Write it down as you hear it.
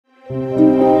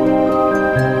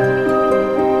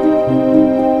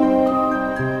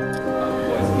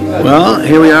Well,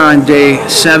 here we are on day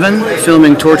 7,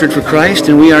 filming Tortured for Christ,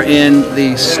 and we are in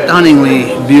the stunningly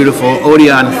beautiful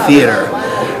Odeon Theater,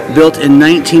 built in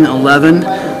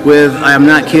 1911 with, I am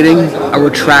not kidding, a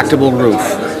retractable roof.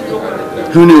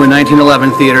 Who knew in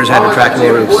 1911 theaters had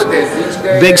retractable roofs?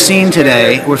 Big scene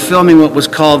today. We're filming what was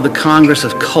called the Congress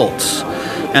of Cults,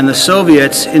 and the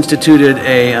Soviets instituted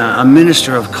a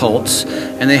minister of cults,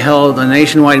 and they held a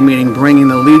nationwide meeting bringing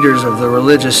the leaders of the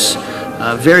religious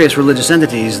various religious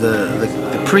entities,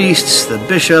 the priests, the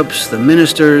bishops, the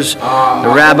ministers,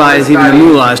 the rabbis, even the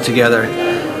mullahs together,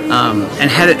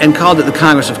 and called it the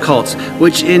Congress of Cults,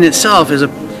 which in itself is a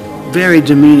very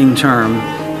demeaning term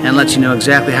and lets you know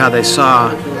exactly how they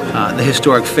saw the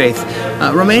historic faith.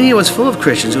 Romania was full of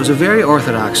Christians. It was a very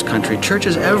orthodox country,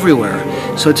 churches everywhere.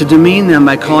 So to demean them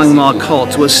by calling them all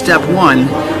cults was step one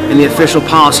in the official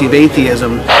policy of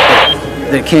atheism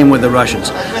that came with the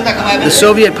Russians. The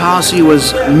Soviet policy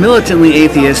was militantly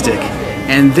atheistic,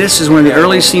 and this is one of the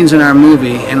early scenes in our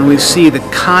movie, and we see the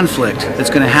conflict that's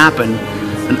going to happen,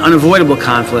 an unavoidable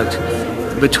conflict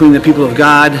between the people of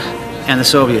God and the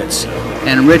Soviets.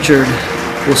 And Richard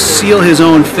will seal his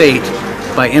own fate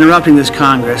by interrupting this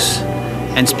Congress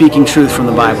and speaking truth from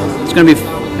the Bible. It's going to be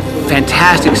a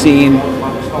fantastic scene,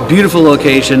 beautiful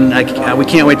location. We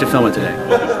can't wait to film it today.